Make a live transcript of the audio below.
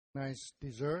nice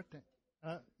dessert.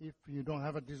 If you don't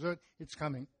have a dessert, it's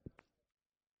coming.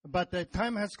 But the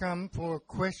time has come for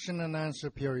question and answer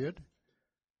period.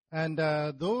 And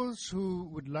those who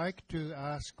would like to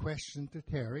ask questions to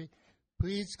Terry,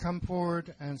 please come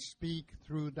forward and speak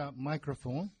through that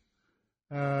microphone.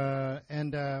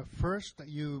 First,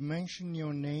 you mention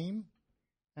your name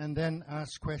and then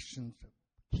ask questions.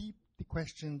 Keep the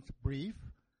questions brief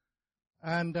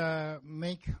and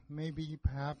make maybe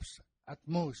perhaps at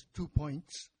most 2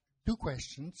 points, 2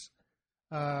 questions.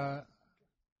 Not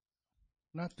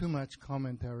too much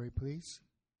commentary, please.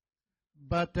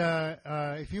 But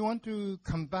if you want to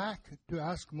come back to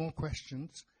ask more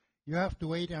questions, you have to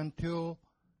wait until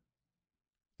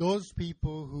those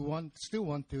people who still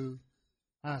want to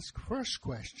ask first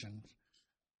questions,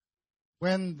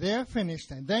 when they're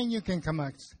finished, and then you can come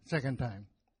back second time.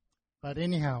 But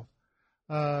anyhow,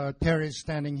 Terry's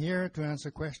standing here to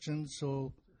answer questions,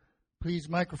 so please,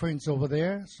 microphone's over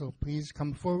there, so please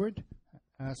come forward,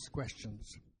 ask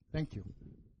questions. Thank you.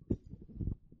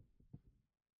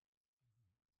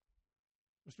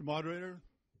 Mr. Moderator,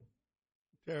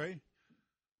 Terry,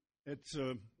 it's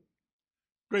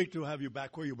great to have you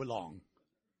back where you belong.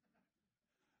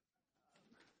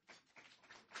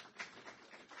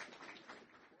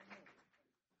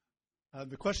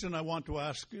 The question I want to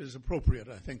ask is appropriate,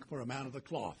 I think, for a man of the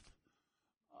cloth.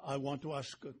 I want to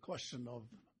ask a question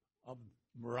of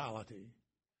morality.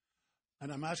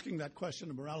 And I'm asking that question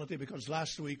of morality because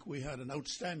last week we had an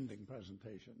outstanding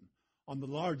presentation on the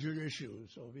larger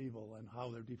issues of evil and how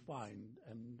they're defined,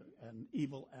 and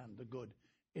evil and the good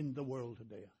in the world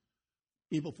today.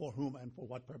 Evil for whom and for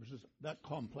what purposes, that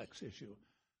complex issue.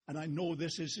 And I know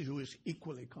this issue is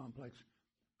equally complex,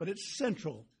 but it's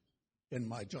central in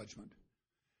my judgment.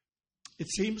 It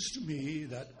seems to me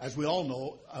that, as we all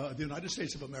know, the United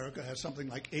States of America has something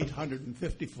like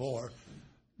 854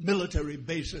 military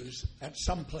bases at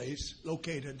some place,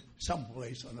 located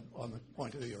someplace on the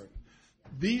point of the earth.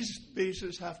 These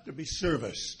bases have to be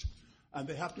serviced, and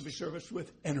they have to be serviced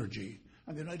with energy.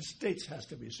 And the United States has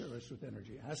to be serviced with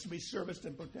energy. It has to be serviced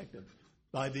and protected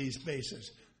by these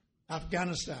bases.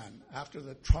 Afghanistan, after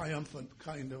the triumphant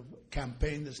kind of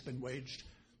campaign that's been waged,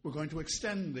 we're going to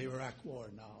extend the Iraq war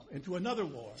now into another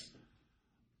war.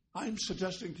 I'm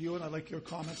suggesting to you, and I like your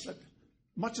comments, that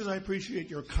much as I appreciate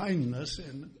your kindness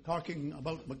in talking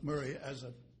about McMurray as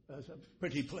a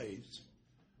pretty place,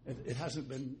 it hasn't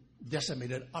been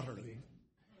decimated utterly.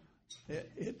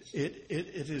 It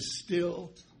is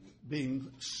still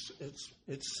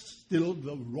it's still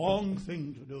the wrong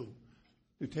thing to do,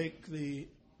 to take the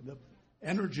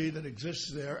energy that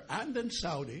exists there and in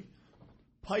Saudi,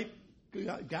 pipe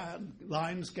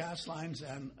gas lines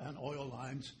and oil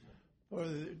lines for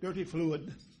the dirty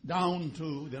fluid down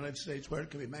to the United States, where it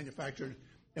can be manufactured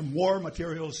in war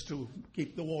materials to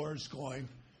keep the wars going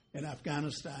in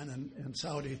Afghanistan and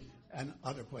Saudi and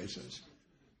other places.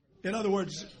 In other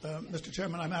words, Mr.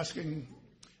 Chairman, I'm asking,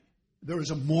 there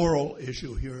is a moral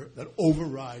issue here that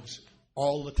overrides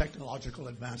all the technological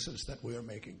advances that we are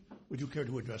making. Would you care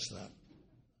to address that?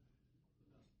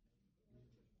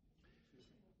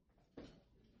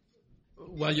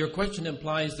 Well, your question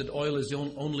implies that oil is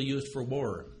only used for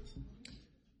war.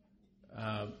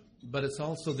 But it's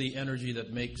also the energy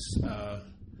that makes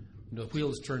the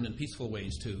wheels turn in peaceful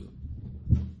ways, too.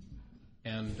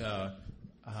 And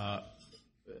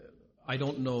I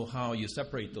don't know how you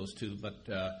separate those two, but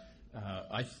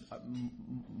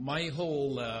my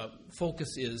whole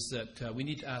focus is that we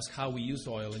need to ask how we use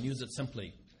oil and use it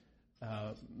simply.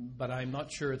 But I'm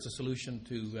not sure it's a solution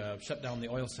to shut down the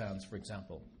oil sands, for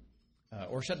example,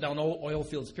 or shut down oil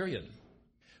fields, period.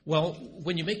 Well,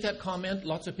 when you make that comment,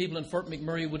 lots of people in Fort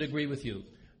McMurray would agree with you.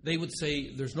 They would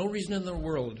say there's no reason in the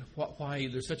world why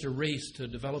there's such a race to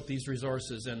develop these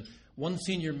resources. And one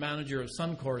senior manager of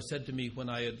Suncor said to me when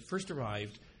I had first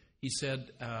arrived, he said,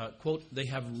 quote, "They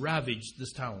have ravaged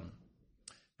this town."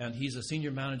 And he's a senior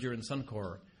manager in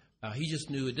Suncor. He just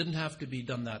knew it didn't have to be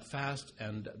done that fast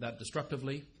and that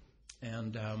destructively.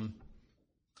 And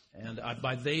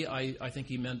by they, I think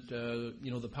he meant,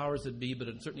 the powers that be, but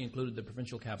it certainly included the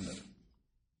provincial cabinet.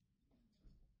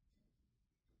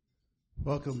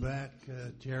 Welcome back,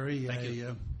 Terry. Thank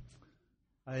you.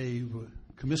 I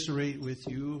commiserate with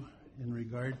you in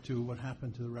regard to what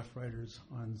happened to the Rough Riders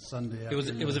on Sunday. It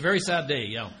was a very sad day,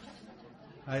 yeah.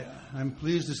 I'm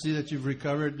pleased to see that you've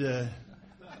recovered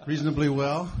reasonably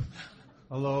well,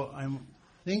 although I'm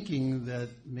thinking that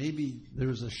maybe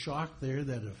there's a shock there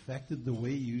that affected the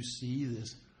way you see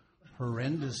this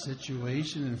horrendous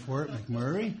situation in Fort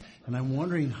McMurray, and I'm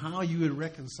wondering how you would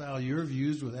reconcile your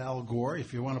views with Al Gore,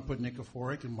 if you want to put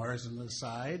Nikiforuk and Marsden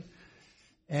aside,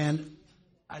 And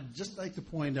I'd just like to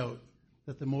point out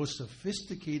that the most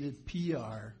sophisticated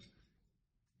PR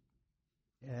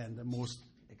and the most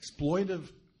exploitive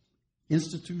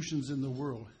institutions in the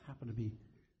world happen to be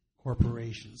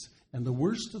corporations. And the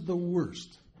worst of the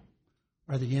worst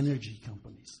are the energy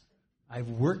companies. I've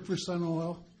worked for Sun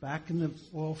Oil back in the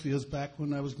oil fields back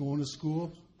when I was going to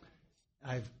school.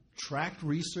 I've tracked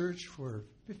research for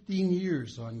 15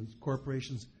 years on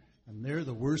corporations, and they're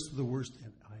the worst of the worst.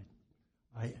 And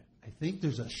I think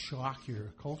there's a shock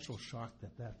here, a cultural shock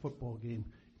that football game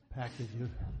impacted you.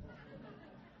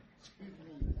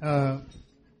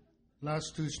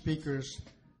 Last two speakers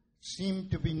seem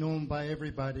to be known by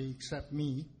everybody except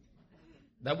me.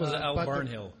 That was Al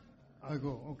Barnhill. I'll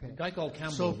go, okay. A guy called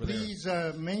Campbell so over there. please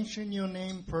mention your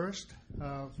name first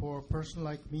for a person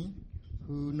like me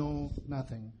who know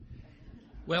nothing.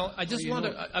 Well, I just want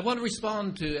to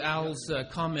respond to Al's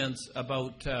comments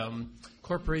about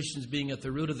corporations being at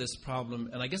the root of this problem,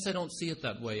 and I guess I don't see it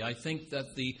that way. I think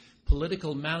that the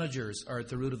political managers are at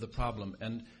the root of the problem,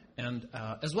 and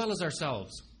as well as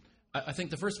ourselves. I think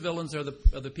the first villains are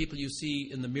the people you see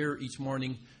in the mirror each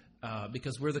morning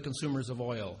because we're the consumers of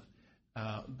oil.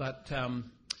 But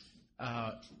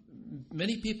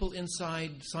many people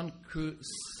inside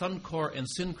Suncor and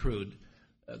Syncrude,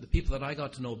 the people that I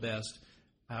got to know best,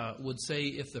 would say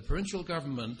if the provincial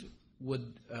government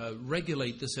would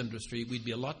regulate this industry, we'd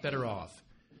be a lot better off.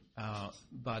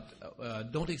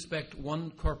 But don't expect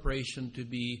one corporation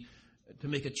to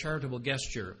make a charitable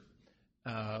gesture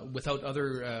without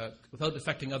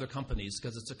affecting other companies,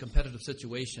 because it's a competitive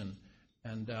situation.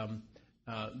 And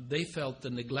they felt the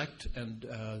neglect and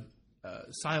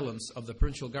silence of the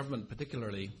provincial government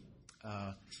particularly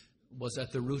was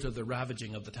at the root of the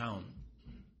ravaging of the town,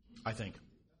 I think.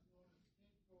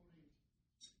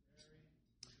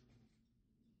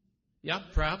 Yeah,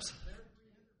 perhaps.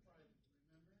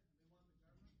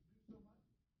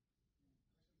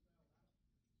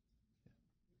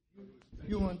 If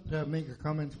you want to make a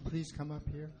comment, please come up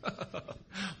here.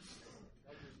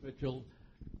 Mitchell,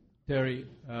 Terry,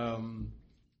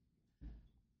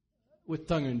 with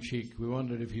tongue-in-cheek, we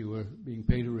wondered if you were being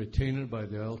paid a retainer by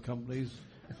the oil companies,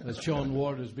 as Sean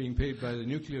Ward is being paid by the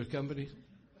nuclear companies.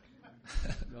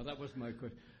 No, that wasn't my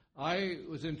question. I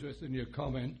was interested in your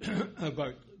comment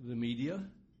about the media.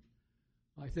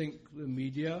 I think the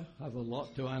media have a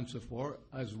lot to answer for,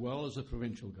 as well as the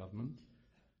provincial government.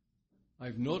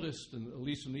 I've noticed, and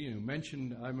recently you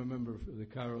mentioned, I'm a member of the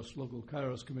local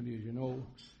Kairos committee, as you know,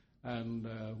 and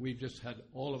we've just had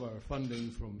all of our funding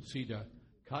from CEDA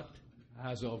cut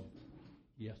as of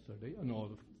the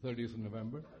 30th of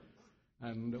November,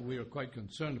 and we are quite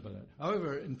concerned about that.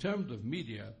 However, in terms of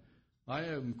media, I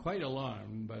am quite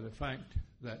alarmed by the fact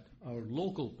that our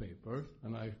local paper,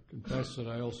 and I confess that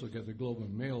I also get the Globe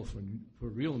and Mail for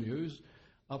real news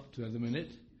up to the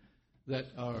minute, that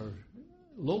our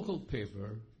local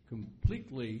paper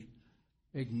completely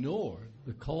ignored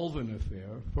the Colvin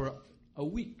affair for a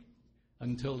week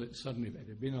until it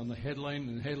had been on the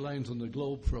headlines on the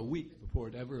Globe for a week before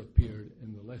it ever appeared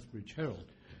in the Lethbridge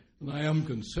Herald. And I am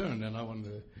concerned, and I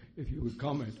wonder if you would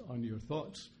comment on your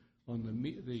thoughts on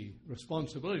the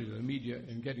responsibility of the media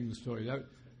in getting the story out.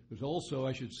 There's also,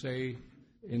 I should say,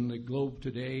 in the Globe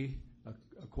today,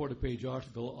 a quarter-page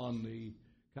article on the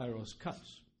Kairos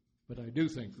cuts. But I do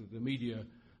think that the media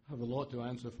have a lot to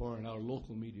answer for, in our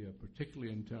local media,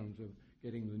 particularly in terms of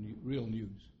getting the real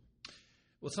news.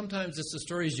 Well, sometimes it's the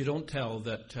stories you don't tell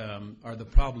that are the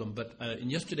problem. But in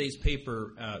yesterday's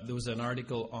paper, there was an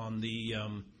article on the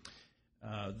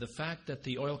fact that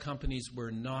the oil companies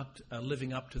were not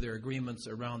living up to their agreements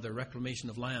around their reclamation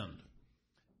of land.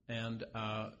 And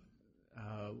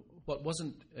what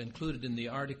wasn't included in the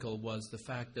article was the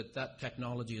fact that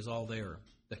technology is all there.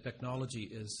 The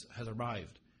technology has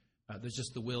arrived. There's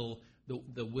just the will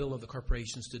of the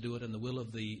corporations to do it, and the will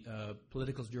of the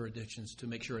political jurisdictions to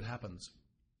make sure it happens.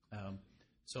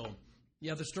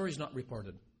 The story's not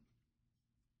reported.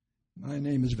 My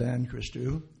name is Van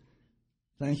Christou.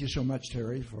 Thank you so much,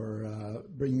 Terry, for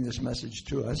bringing this message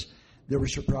to us. There were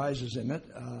surprises in it.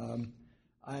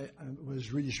 I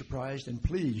was really surprised and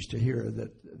pleased to hear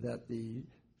that the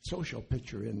social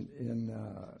picture in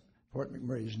Fort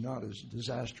McMurray is not as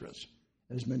disastrous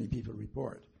as many people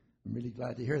report. I'm really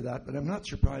glad to hear that, but I'm not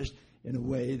surprised in a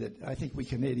way that I think we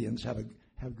Canadians have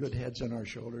good heads on our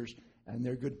shoulders, and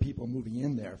they're good people moving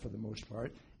in there for the most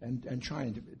part and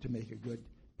trying to make a good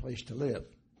place to live.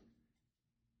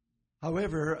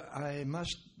 However, I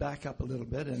must back up a little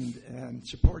bit and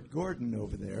support Gordon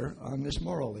over there on this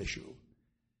moral issue.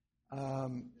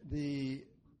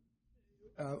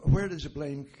 Where does the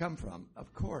blame come from?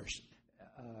 Of course,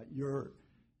 your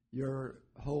your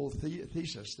whole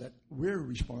thesis that we're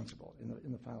responsible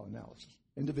in the final analysis,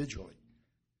 individually.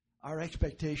 Our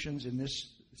expectations in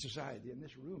this society, in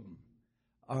this room,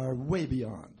 are way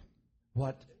beyond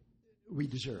what we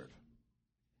deserve.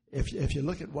 If you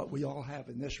look at what we all have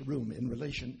in this room in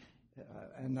relation,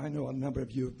 and I know a number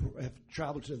of you have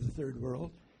traveled to the third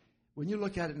world, when you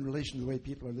look at it in relation to the way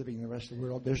people are living in the rest of the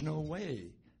world, there's no way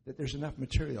that there's enough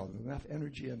material, enough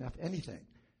energy, enough anything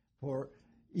for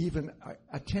even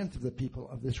a tenth of the people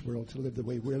of this world to live the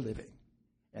way we're living.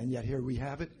 And yet here we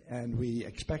have it, and we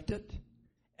expect it,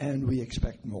 and we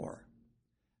expect more.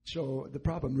 So the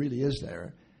problem really is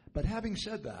there. But having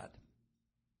said that,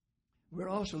 we're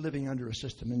also living under a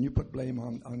system, and you put blame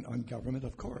on government,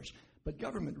 of course, but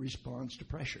government responds to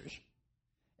pressures.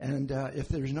 And if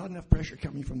there's not enough pressure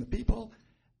coming from the people,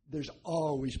 there's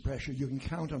always pressure. You can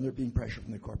count on there being pressure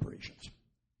from the corporations.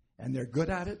 And they're good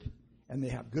at it, and they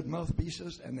have good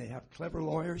mouthpieces, and they have clever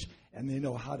lawyers, and they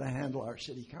know how to handle our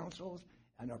city councils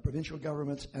and our provincial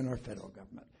governments and our federal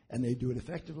government. And they do it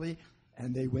effectively,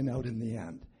 and they win out in the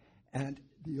end. And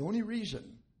the only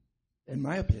reason, in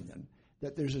my opinion,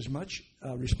 that there's as much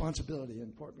responsibility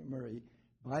in Fort McMurray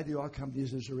by the oil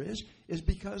companies as there is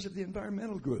because of the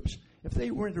environmental groups. If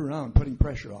they weren't around putting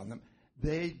pressure on them,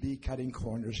 they'd be cutting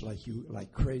corners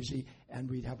like crazy, and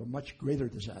we'd have a much greater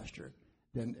disaster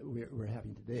than we're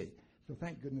having today. So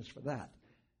thank goodness for that.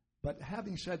 But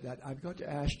having said that, I've got to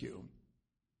ask you,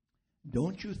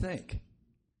 don't you think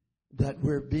that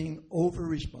we're being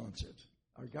over-responsive,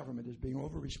 our government is being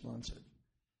over-responsive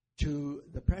to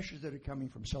the pressures that are coming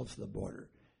from south of the border?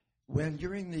 When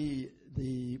during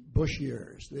the Bush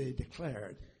years, they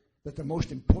declared that the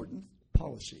most important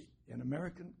policy in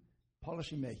American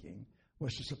policy making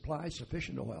was to supply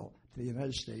sufficient oil to the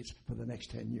United States for the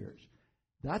next 10 years.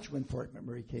 That's when Fort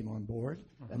McMurray came on board,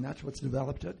 and that's what's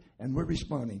developed it, and we're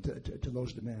responding to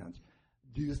those demands.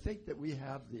 Do you think that we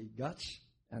have the guts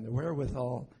and the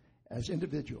wherewithal as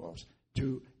individuals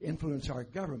to influence our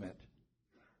government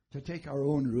to take our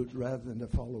own route rather than to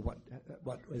follow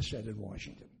what was said in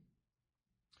Washington?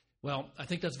 Well, I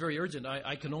think that's very urgent.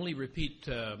 I can only repeat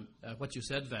what you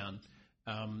said, Van,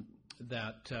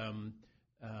 that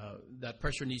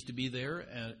pressure needs to be there,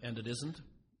 and it isn't.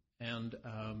 And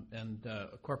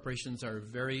corporations are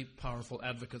very powerful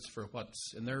advocates for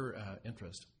what's in their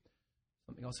interest.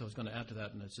 Something else I was going to add to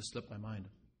that, and it's just slipped my mind.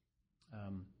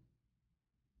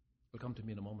 It'll come to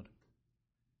me in a moment.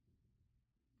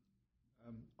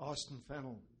 Austin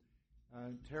Fennell.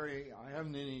 Terry, I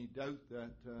haven't any doubt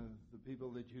that the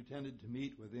people that you tended to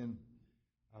meet within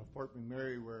Fort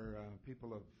McMurray were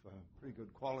people of pretty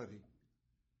good quality.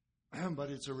 But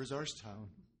it's a resource town.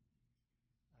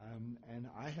 And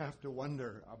I have to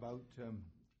wonder about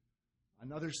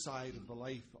another side of the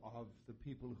life of the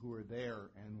people who are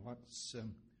there and what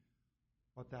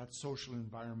that social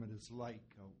environment is like.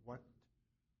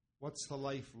 What's the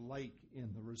life like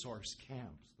in the resource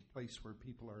camps, the place where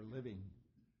people are living?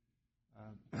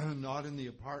 Not in the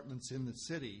apartments in the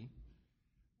city.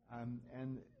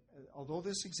 And although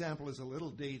this example is a little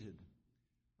dated,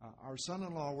 our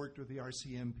son-in-law worked with the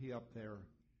RCMP up there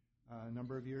a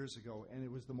number of years ago, and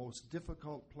it was the most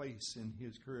difficult place in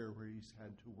his career where he's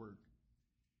had to work.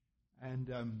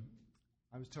 And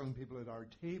I was telling people at our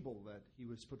table that he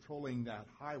was patrolling that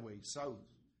highway south,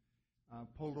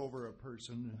 pulled over a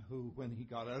person who, when he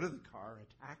got out of the car,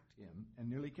 attacked him and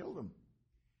nearly killed him.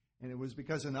 And it was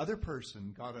because another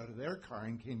person got out of their car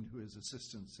and came to his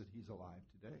assistance that he's alive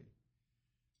today.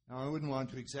 Now, I wouldn't want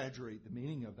to exaggerate the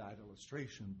meaning of that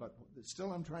illustration, but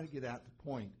still I'm trying to get at the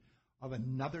point of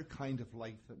another kind of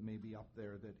life that may be up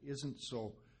there that isn't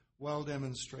so well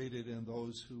demonstrated in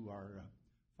those who are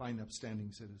fine, upstanding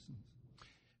citizens.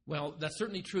 Well, that's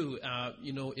certainly true.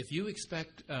 If you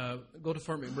go to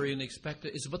Fort McMurray and expect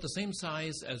it's about the same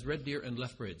size as Red Deer and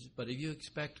Lethbridge, but if you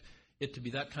expect it to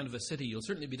be that kind of a city, you'll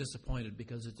certainly be disappointed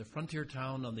because it's a frontier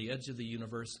town on the edge of the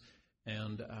universe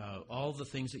and all the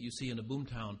things that you see in a boom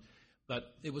town.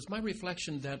 But it was my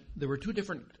reflection that there were two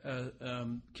different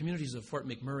communities of Fort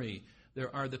McMurray.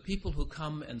 There are the people who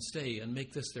come and stay and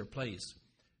make this their place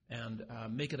and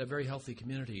make it a very healthy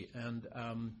community. And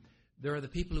there are the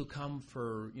people who come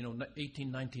for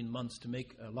 18, 19 months to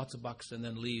make lots of bucks and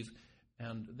then leave.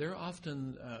 And they're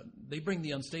often, they bring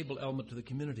the unstable element to the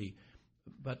community.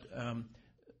 But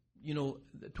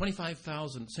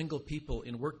 25,000 single people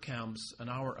in work camps an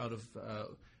hour out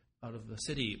of the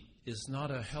city is not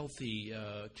a healthy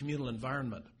communal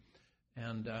environment,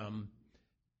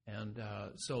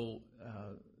 so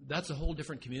that's a whole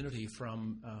different community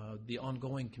from the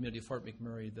ongoing community of Fort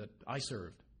McMurray that I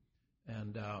served,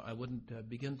 and I wouldn't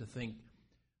begin to think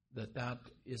that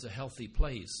is a healthy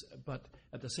place. But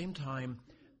at the same time,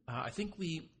 I think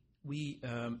we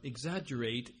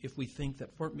exaggerate if we think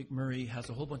that Fort McMurray has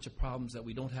a whole bunch of problems that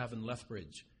we don't have in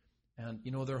Lethbridge. And,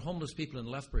 there are homeless people in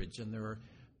Lethbridge, and there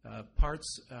are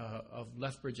parts of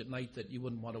Lethbridge at night that you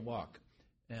wouldn't want to walk.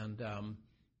 And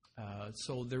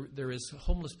so there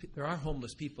are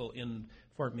homeless people in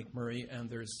Fort McMurray, and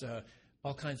there's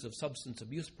all kinds of substance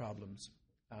abuse problems.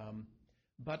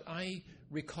 But I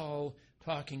recall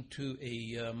talking to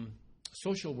a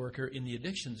social worker in the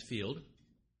addictions field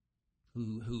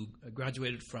who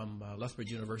graduated from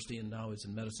Lethbridge University and now is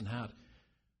in Medicine Hat,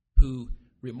 who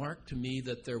remarked to me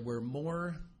that there were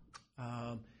more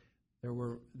how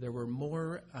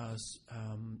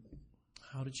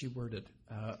did she word it?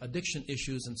 Addiction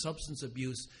issues and substance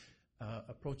abuse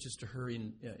approaches to her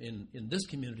in this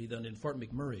community than in Fort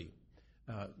McMurray.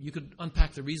 You could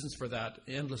unpack the reasons for that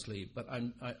endlessly, but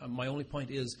my only point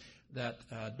is that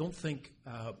don't think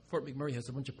Fort McMurray has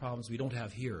a bunch of problems we don't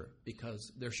have here,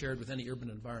 because they're shared with any urban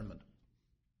environment.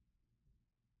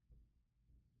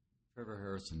 Trevor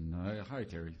Harrison. Hi,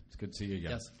 Terry. It's good to see you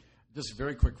again. Yes. Just a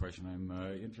very quick question. I'm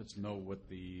interested to know what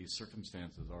the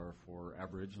circumstances are for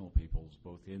Aboriginal peoples,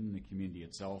 both in the community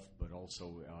itself, but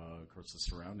also, of course, the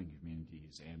surrounding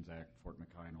communities, Anzac, Fort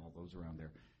McKay, and all those around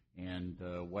there, and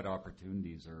what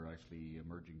opportunities are actually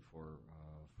emerging for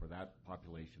that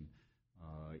population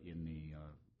in the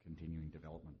continuing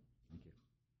development. Thank you.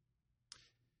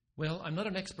 Well, I'm not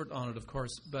an expert on it, of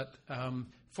course, but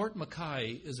Fort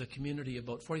McKay is a community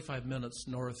about 45 minutes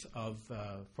north of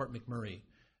Fort McMurray.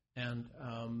 And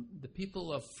the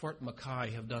people of Fort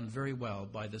McKay have done very well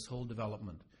by this whole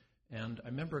development. And I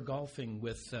remember golfing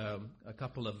with a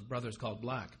couple of brothers called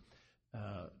Black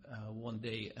one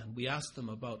day, and we asked them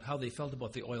about how they felt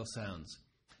about the oil sands.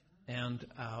 And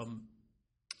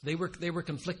they were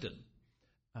conflicted.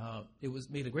 It was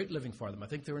made a great living for them. I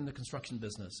think they were in the construction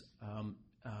business,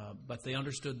 but they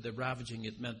understood the ravaging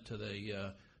it meant to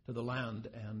the land.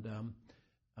 And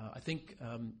I think.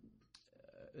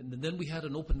 And then we had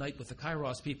an open night with the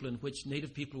Kairos people in which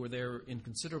Native people were there in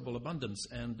considerable abundance.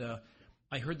 And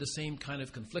I heard the same kind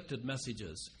of conflicted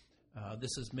messages.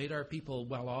 This has made our people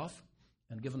well off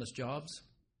and given us jobs,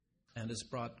 and has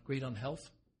brought great unhealth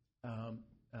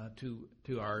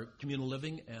to our communal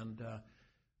living. And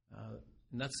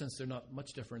in that sense, they're not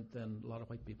much different than a lot of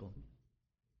white people.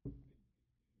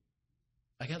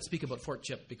 I can't speak about Fort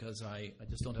Chip because I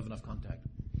just don't have enough contact.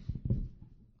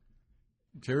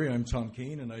 Terry, I'm Tom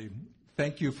Keane, and I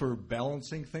thank you for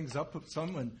balancing things up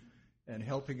some and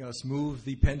helping us move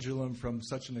the pendulum from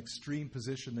such an extreme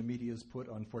position the media has put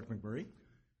on Fort McMurray.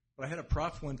 But I had a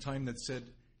prof one time that said,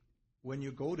 when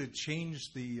you go to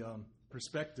change the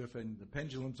perspective and the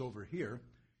pendulum's over here,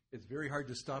 it's very hard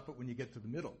to stop it when you get to the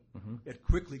middle. Mm-hmm. It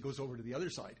quickly goes over to the other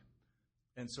side.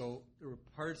 And so there were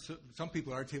some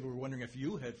people at our table were wondering if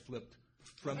you had flipped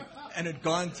from and had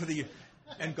gone to the...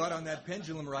 and got on that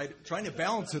pendulum ride, trying to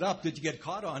balance it up. Did you get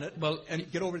caught on it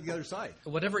and get over to the other side?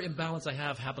 Whatever imbalance I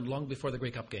have happened long before the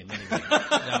Grey Cup game, anyway.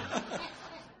 Yeah.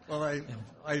 Well,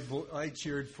 I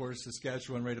cheered for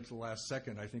Saskatchewan right up to the last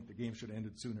second. I think the game should have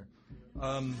ended sooner.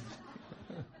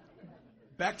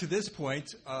 Back to this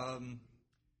point,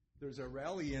 there's a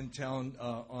rally in town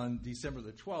on December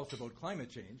the 12th about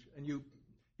climate change, and you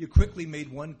quickly made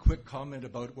one quick comment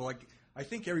about, well, I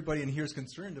think everybody in here is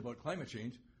concerned about climate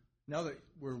change. Now that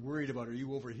we're worried about, are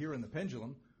you over here in the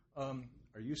pendulum,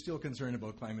 are you still concerned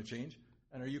about climate change?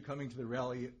 And are you coming to the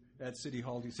rally at City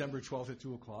Hall December 12th at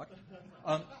 2 o'clock?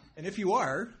 And if you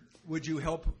are, would you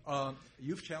help?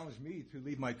 You've challenged me to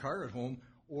leave my car at home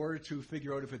or to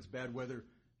figure out if it's bad weather,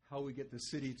 how we get the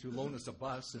city to loan us a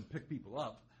bus and pick people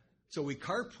up. So we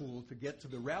carpool to get to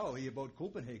the rally about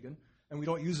Copenhagen, and we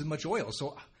don't use as much oil.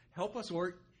 So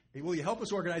will you help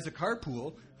us organize a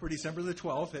carpool for December the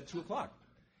 12th at 2 o'clock?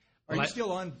 Are you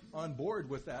still on board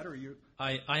with that, or are you?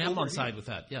 I am on side with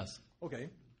that. Yes. Okay.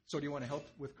 So do you want to help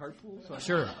with carpool?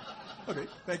 Sure. Okay.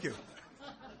 Thank you.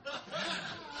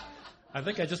 I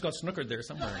think I just got snookered there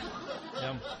somewhere.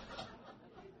 Yeah.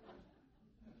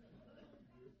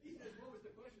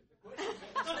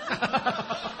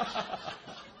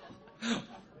 The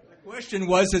question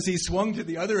was, has he swung to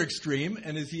the other extreme,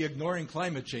 and is he ignoring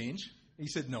climate change? He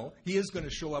said no. He is going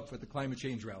to show up for the climate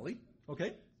change rally.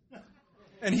 Okay.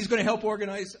 And he's going to help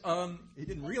organize, he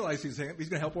didn't realize he's going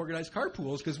to help organize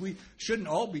carpools because we shouldn't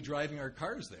all be driving our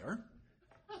cars there.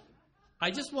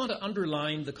 I just want to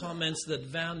underline the comments that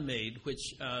Van made,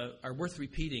 which are worth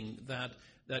repeating, that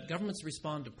governments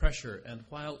respond to pressure. And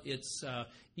while it's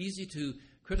easy to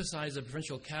criticize a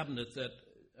provincial cabinet that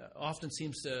often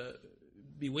seems to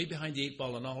be way behind the eight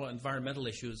ball on all environmental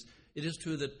issues, It is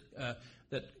true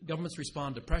that governments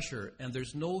respond to pressure, and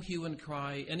there's no hue and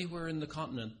cry anywhere in the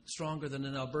continent stronger than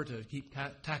in Alberta to keep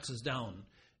taxes down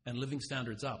and living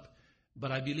standards up.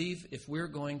 But I believe if we're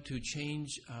going to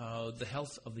change the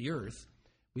health of the earth,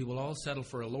 we will all settle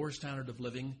for a lower standard of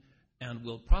living, and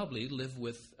we'll probably live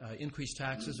with increased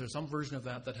taxes or some version of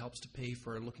that helps to pay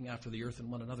for looking after the earth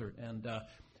and one another. And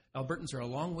Albertans are a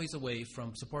long ways away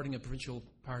from supporting a provincial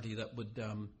party that would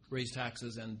raise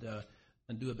taxes and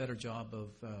do a better job of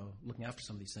looking after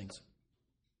some of these things.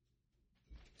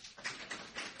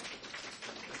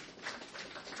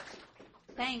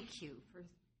 Thank you for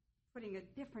putting a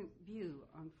different view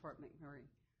on Fort McMurray.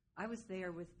 I was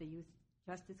there with the Youth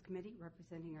Justice Committee,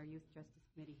 representing our Youth Justice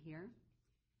Committee here,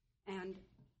 and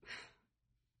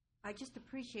I just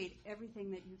appreciate everything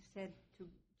that you've said to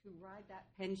ride that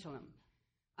pendulum.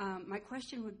 My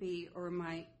question would be, or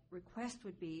my request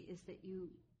would be, is that you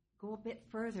go a bit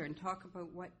further and talk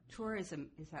about what tourism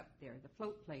is up there, the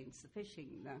float planes, the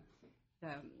fishing,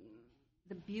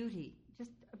 the beauty,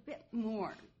 just a bit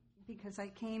more, because I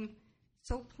came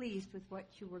so pleased with what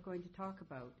you were going to talk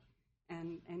about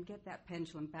and get that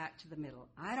pendulum back to the middle.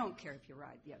 I don't care if you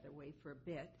ride the other way for a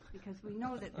bit, because we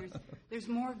know that there's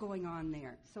more going on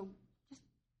there. So just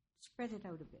spread it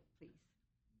out a bit, please.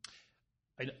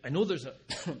 I know there's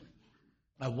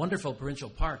a wonderful provincial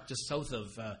park just south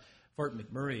of Fort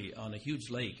McMurray on a huge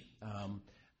lake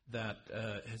that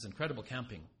has incredible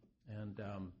camping, and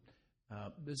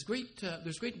there's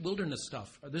great wilderness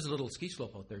stuff. There's a little ski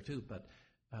slope out there too, but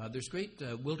there's great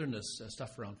wilderness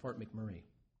stuff around Fort McMurray,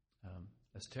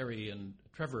 as Terry and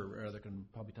Trevor can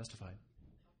probably testify.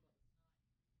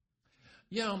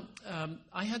 Yeah,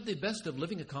 I had the best of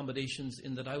living accommodations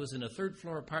in that I was in a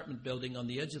third-floor apartment building on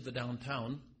the edge of the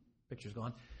downtown. Picture's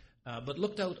gone. But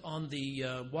looked out on the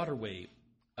waterway.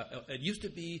 It used to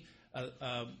be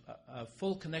a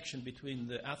full connection between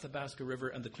the Athabasca River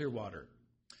and the Clearwater.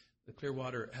 The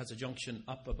Clearwater has a junction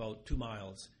up about 2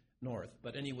 miles north.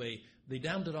 But anyway, they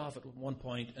dammed it off at one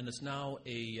point, and it's now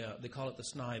they call it the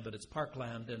Snai, but it's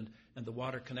parkland, and the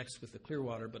water connects with the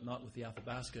Clearwater, but not with the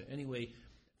Athabasca. Anyway,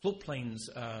 float planes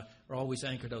are always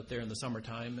anchored out there in the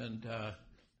summertime, and it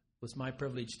was my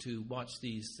privilege to watch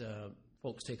these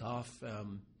folks take off.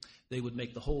 They would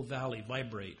make the whole valley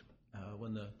vibrate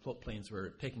when the float planes were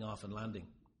taking off and landing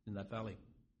in that valley.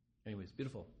 Anyways,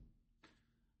 beautiful.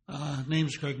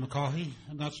 Name's Greg McCaughey.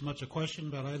 Not so much a question,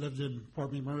 but I lived in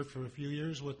Fort McMurray for a few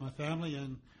years with my family.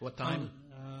 And what time?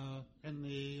 In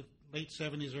the late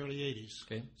 70s, early 80s.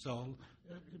 Okay. So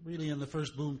really in the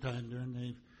first boom time during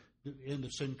the end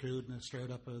of Syncrude and the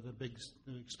start up of the big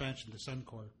expansion to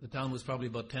Suncor. The town was probably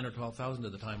about 10 or 12,000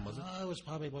 at the time, was it? It was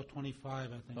probably about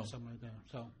 25, I think, something like that.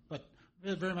 So, but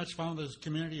we very much found this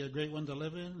community a great one to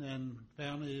live in, and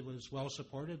family was well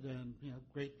supported, and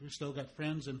great. We still got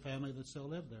friends and family that still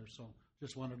live there. So,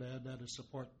 just wanted to add that as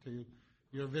support to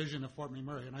your vision of Fort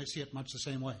McMurray, and I see it much the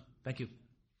same way. Thank you.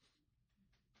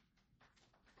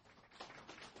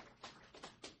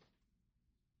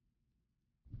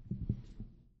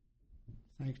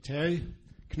 Thank you, Terry.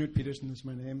 Knut Peterson is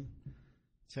my name.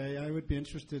 Terry, I would be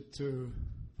interested to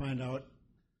find out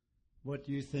what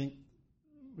you think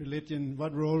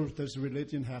what role does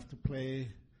religion have to play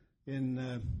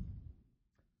in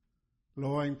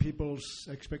lowering people's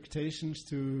expectations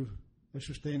to a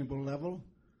sustainable level?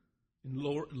 In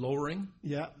lowering?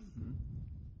 Yeah. Mm-hmm.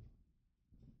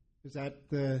 Is that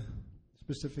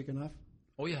specific enough?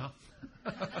 Oh, yeah.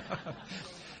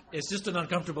 It's just an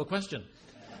uncomfortable question.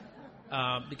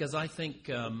 Because I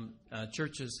think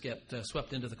churches get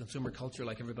swept into the consumer culture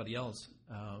like everybody else.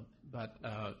 But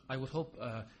I would hope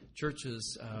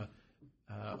churches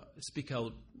speak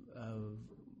out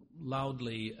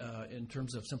loudly in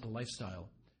terms of simple lifestyle.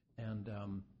 And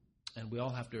we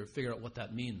all have to figure out what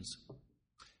that means.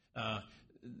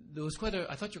 There was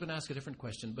I thought you were going to ask a different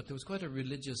question, but there was quite a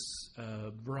religious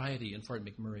variety in Fort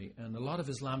McMurray. And a lot of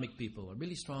Islamic people, a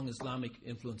really strong Islamic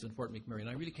influence in Fort McMurray. And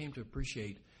I really came to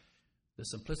appreciate the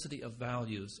simplicity of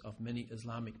values of many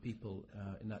Islamic people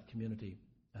in that community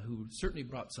who certainly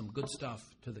brought some good stuff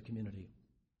to the community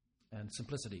and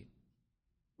simplicity.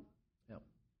 Yeah.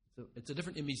 So it's a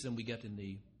different image than we get in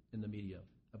the media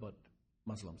about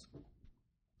Muslims. Yeah.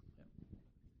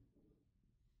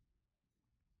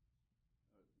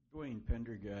 Dwayne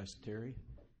Pendergast, Terry.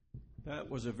 That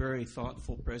was a very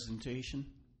thoughtful presentation,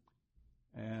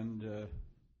 and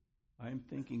I'm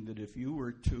thinking that if you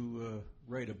were to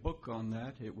write a book on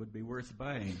that, it would be worth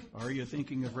buying. Are you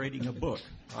thinking of writing a book?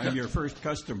 I'm your first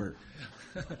customer.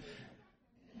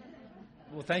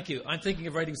 Well, thank you. I'm thinking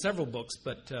of writing several books,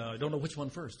 but I don't know which one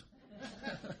first.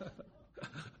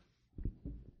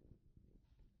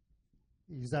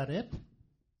 Is that it?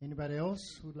 Anybody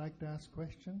else who'd like to ask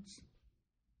questions?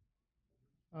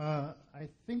 I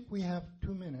think we have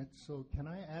 2 minutes, so can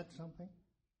I add something?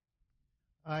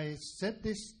 I said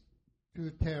this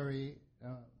to Terry.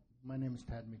 My name is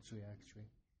Tad Mitsui, actually.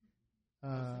 I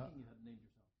was thinking you had named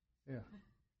yourself.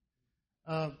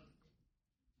 Yeah.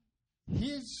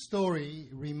 His story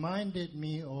reminded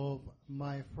me of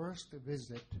my first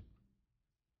visit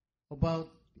about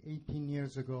 18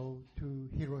 years ago to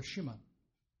Hiroshima,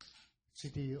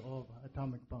 city of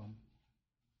atomic bomb.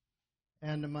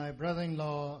 And my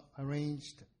brother-in-law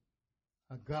arranged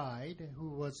a guide who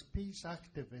was peace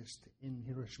activist in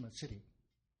Hiroshima City.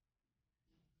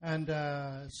 And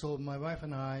so my wife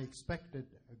and I expected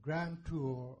a grand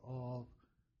tour of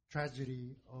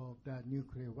tragedy of that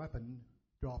nuclear weapon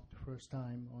dropped first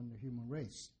time on the human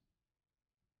race.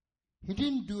 He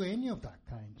didn't do any of that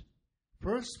kind.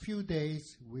 First few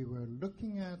days, we were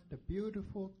looking at the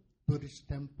beautiful Buddhist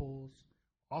temples,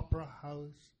 opera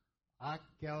house, art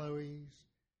galleries,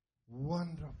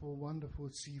 wonderful, wonderful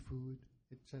seafood,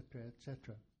 etc.,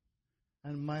 etc.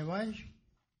 And my wife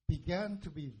began to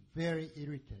be very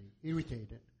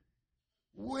irritated.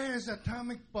 Where's the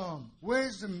atomic bomb?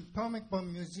 Where's the atomic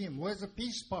bomb museum? Where's the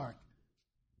peace park?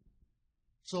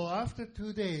 So after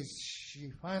 2 days,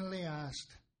 she finally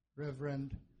asked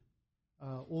Reverend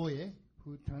Oye,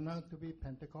 who turned out to be a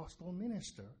Pentecostal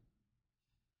minister,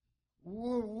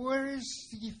 where is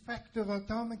the effect of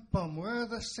atomic bomb? Where are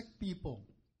the sick people?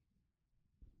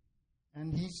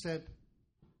 And he said,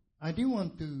 I didn't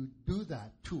want to do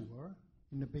that tour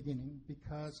in the beginning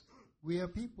because we are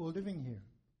people living here.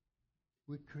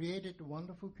 We created a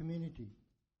wonderful community.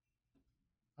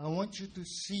 I want you to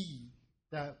see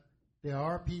that there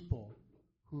are people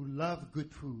who love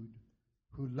good food,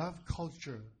 who love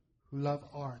culture, who love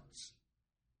arts,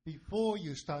 before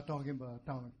you start talking about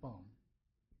atomic bomb.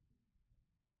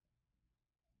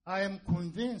 I am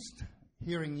convinced,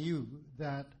 hearing you,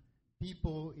 that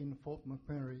people in Fort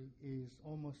McMurray is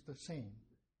almost the same.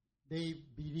 They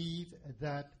believe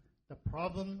that the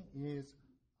problem is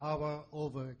our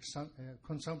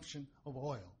over-consumption of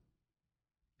oil.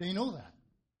 They know that.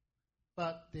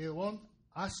 But they want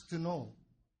us to know,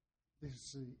 if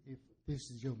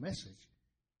this is your message,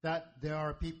 that there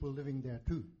are people living there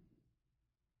too.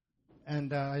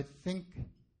 And I think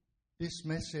this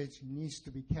message needs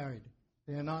to be carried.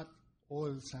 They are not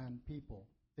oil sand people.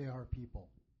 They are people.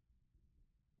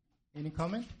 Any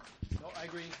comment? No, I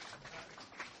agree.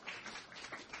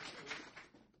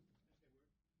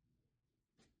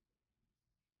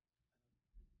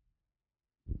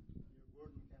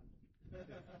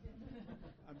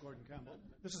 I'm Gordon Campbell.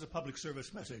 This is a public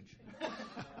service message.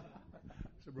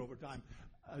 So we're over time.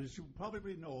 As you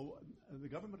probably know, the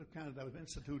Government of Canada has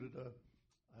instituted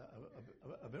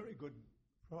a very good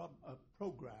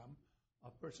program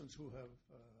of persons who have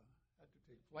had to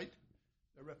take flight.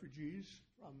 They're refugees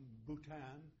from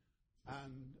Bhutan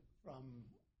and from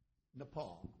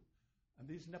Nepal. And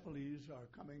these Nepalese are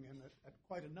coming in at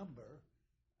quite a number.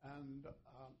 And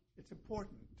it's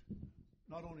important,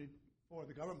 not only for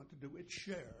the government to do its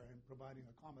share in providing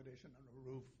accommodation and a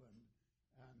roof and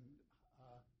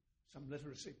some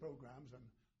literacy programs and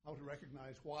how to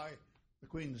recognize why the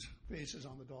Queen's face is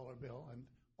on the dollar bill and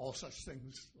all such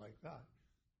things like that.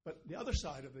 But the other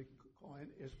side of the coin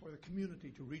is for the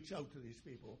community to reach out to these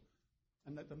people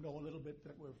and let them know a little bit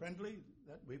that we're friendly,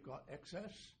 that we've got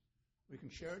excess. We can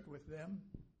share it with them.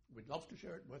 We'd love to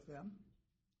share it with them.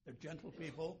 They're gentle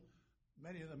people.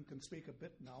 Many of them can speak a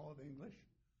bit now of English.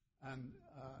 And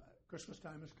Christmas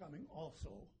time is coming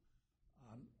also.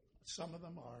 Some of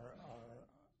them are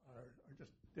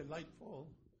just delightful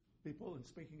people in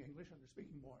speaking English, and they're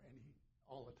speaking more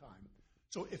all the time.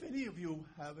 So if any of you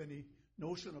have any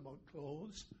notion about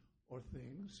clothes or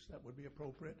things that would be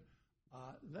appropriate,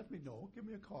 let me know. Give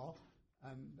me a call,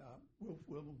 and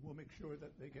we'll make sure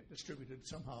that they get distributed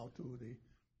somehow to the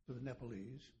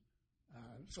Nepalese,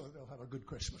 so they'll have a good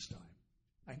Christmas time.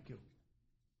 Thank you.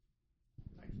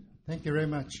 Thanks. Thank you very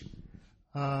much.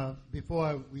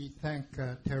 Before we thank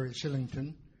Terry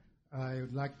Shillington, I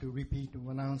would like to repeat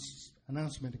one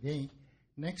announcement again.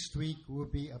 Next week will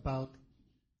be about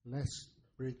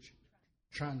Lethbridge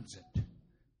Transit.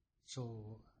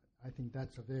 So I think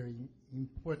that's a very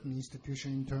important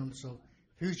institution in terms of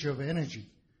future of energy.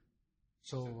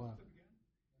 So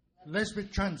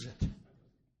Lethbridge Transit.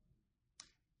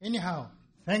 Anyhow,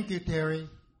 thank you, Terry,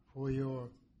 for your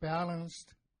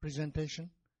balanced presentation.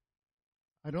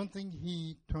 I don't think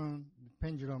the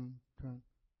pendulum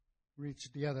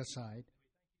reached the other side.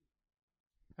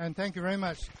 And thank you very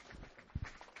much.